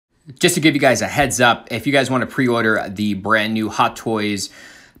Just to give you guys a heads up, if you guys want to pre-order the brand new Hot Toys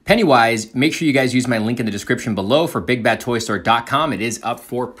Pennywise, make sure you guys use my link in the description below for bigbadtoystore.com. It is up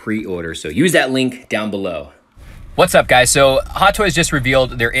for pre-order, so use that link down below. What's up, guys? So Hot Toys just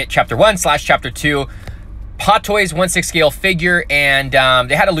revealed their It Chapter 1 / Chapter 2 Hot Toys 1/6 scale figure, and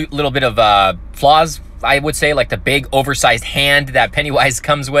they had a little bit of flaws, I would say, like the big oversized hand that Pennywise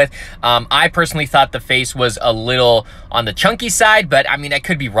comes with. I personally thought the face was a little on the chunky side, but I mean, I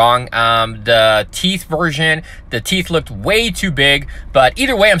could be wrong. The teeth version, the teeth looked way too big, but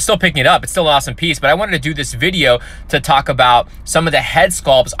either way, I'm still picking it up. It's still an awesome piece, but I wanted to do this video to talk about some of the head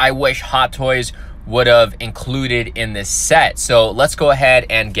sculpts I wish Hot Toys would have included in this set. So let's go ahead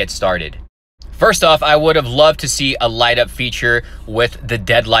and get started. First off, I would have loved to see a light up feature with the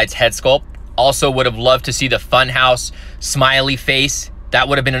Deadlights head sculpt. Also would have loved to see the Funhouse smiley face. That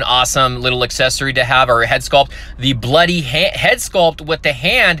would have been an awesome little accessory to have, or a head sculpt. The bloody head sculpt with the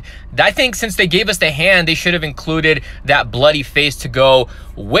hand, I think since they gave us the hand, they should have included that bloody face to go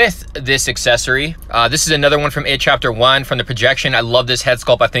with this accessory. This is another one from It Chapter 1 from the projection. I love this head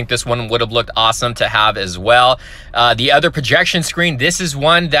sculpt. I think this one would have looked awesome to have as well. The other projection screen, this is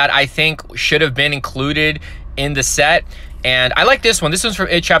one that I think should have been included in the set. And I like this one. This one's from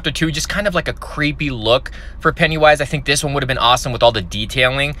It Chapter 2, just kind of like a creepy look for Pennywise. I think this one would have been awesome with all the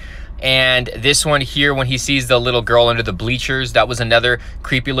detailing. And this one here, when he sees the little girl under the bleachers, that was another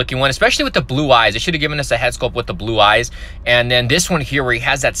creepy looking one, especially with the blue eyes. They should have given us a head sculpt with the blue eyes. And then this one here, where he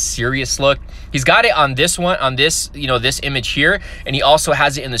has that serious look. He's got it on this one, on this, you know, this image here. And he also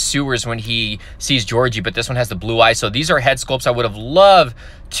has it in the sewers when he sees Georgie, but this one has the blue eyes. So these are head sculpts I would have loved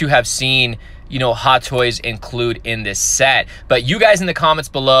to have seen, you know, Hot Toys include in this set. But you guys in the comments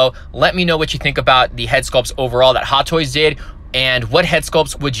below, let me know what you think about the head sculpts overall that Hot Toys did, and what head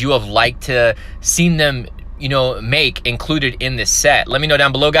sculpts would you have liked to seen them, you know, make included in this set. Let me know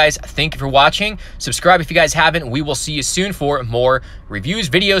down below, guys. Thank you for watching. Subscribe if you guys haven't. We will see you soon for more reviews,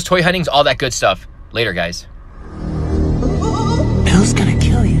 videos, toy huntings, all that good stuff. Later, guys.